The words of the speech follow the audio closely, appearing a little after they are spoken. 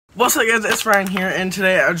What's up, guys? It's Ryan here, and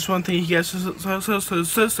today I just want to thank you guys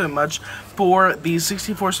so much for the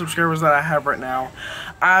 64 subscribers that I have right now.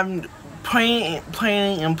 I'm planning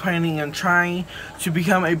and trying to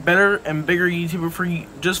become a better and bigger YouTuber for you,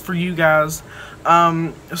 just for you guys.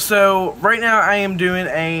 So right now I am doing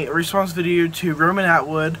a response video to Roman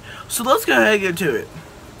Atwood. So let's go ahead and get to it.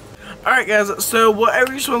 Alright guys, so what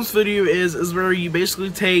every response video is where you basically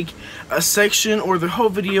take a section or the whole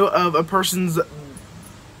video of a person's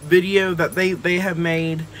video that they have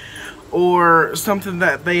made, or something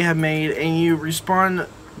that they have made, and you respond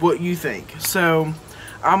what you think. So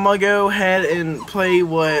I'm gonna go ahead and play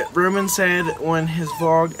what Roman said on his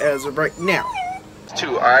vlog as of right now.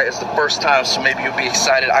 Alright, it's the first time, so maybe you'll be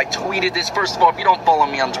excited. I tweeted this. First of all, if you don't follow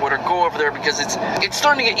me on Twitter, go over there, because it's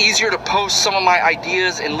starting to get easier to post some of my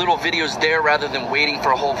ideas and little videos there rather than waiting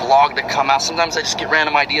for a whole vlog to come out. Sometimes I just get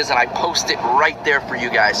random ideas and I post it right there for you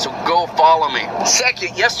guys, so go follow me.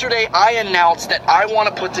 Second, yesterday I announced that I want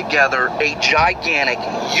to put together a gigantic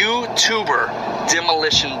YouTuber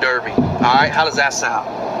demolition derby. Alright, how does that sound?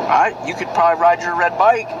 Alright, you could probably ride your red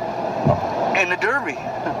bike in the derby.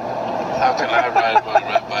 How can I ride my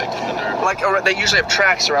red bike in the derby? Like, they usually have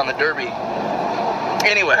tracks around the derby.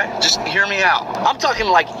 Anyway, just hear me out. I'm talking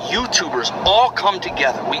like YouTubers all come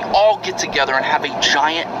together. We all get together and have a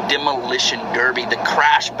giant demolition derby, the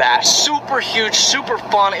crash bash. Super huge, super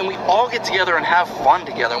fun, and we all get together and have fun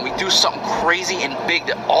together. And we do something crazy and big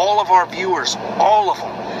that all of our viewers, all of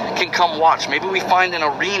them, can come watch. Maybe we find an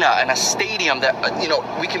arena and a stadium that,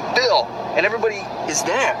 we can fill, and everybody is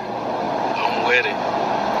there. I'm with it.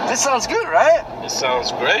 This sounds good, right? It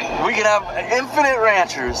sounds great. We can have infinite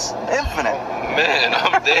ranchers. Infinite. Man,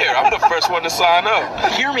 I'm there. I'm the first one to sign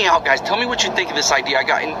up. Hear me out, guys. Tell me what you think of this idea. I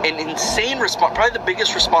got an insane response, probably the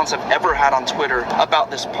biggest response I've ever had on Twitter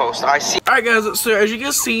about this post. Alright guys, so as you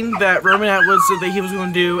guys seen, that Roman Atwood said that he was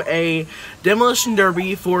going to do a demolition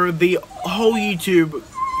derby for the whole YouTube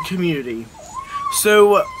community.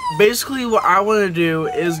 So basically what I want to do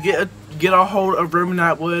is get a hold of Roman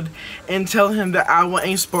Atwood and tell him that I want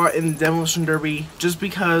a spot in the demolition derby, just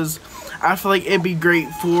because I feel like it'd be great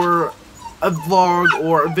for a vlog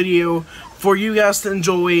or a video for you guys to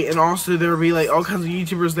enjoy, and also there'll be like all kinds of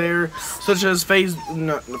YouTubers there, such as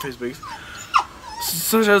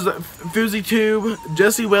such as FouseyTube,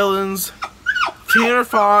 Jesse Wellens, Tanner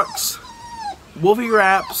Fox, Wolfie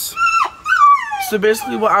Raps. So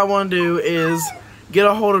basically what I want to do is get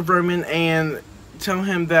a hold of Roman and tell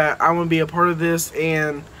him that I want to be a part of this,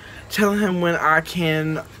 and tell him when I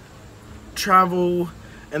can travel,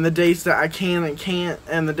 and the dates that I can and can't,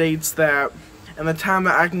 and the dates that, and the time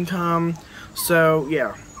that I can come. So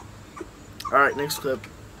yeah. Alright, next clip.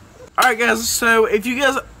 Alright guys, so if you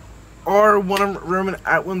guys are one of Roman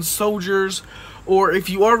Atwood's soldiers, or if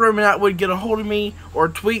you are Roman Atwood, get a hold of me, or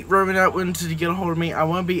tweet Roman Atwood to get a hold of me. I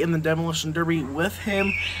want to be in the demolition derby with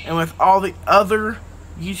him and with all the other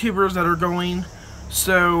YouTubers that are going.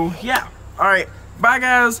 So yeah. Alright, bye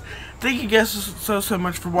guys. Thank you guys so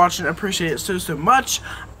much for watching. I appreciate it so much.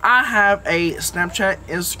 I have a Snapchat,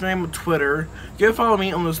 Instagram, Twitter. Go follow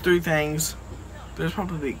me on those 3 things. There's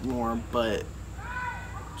probably more, but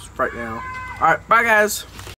right now. Alright, bye guys.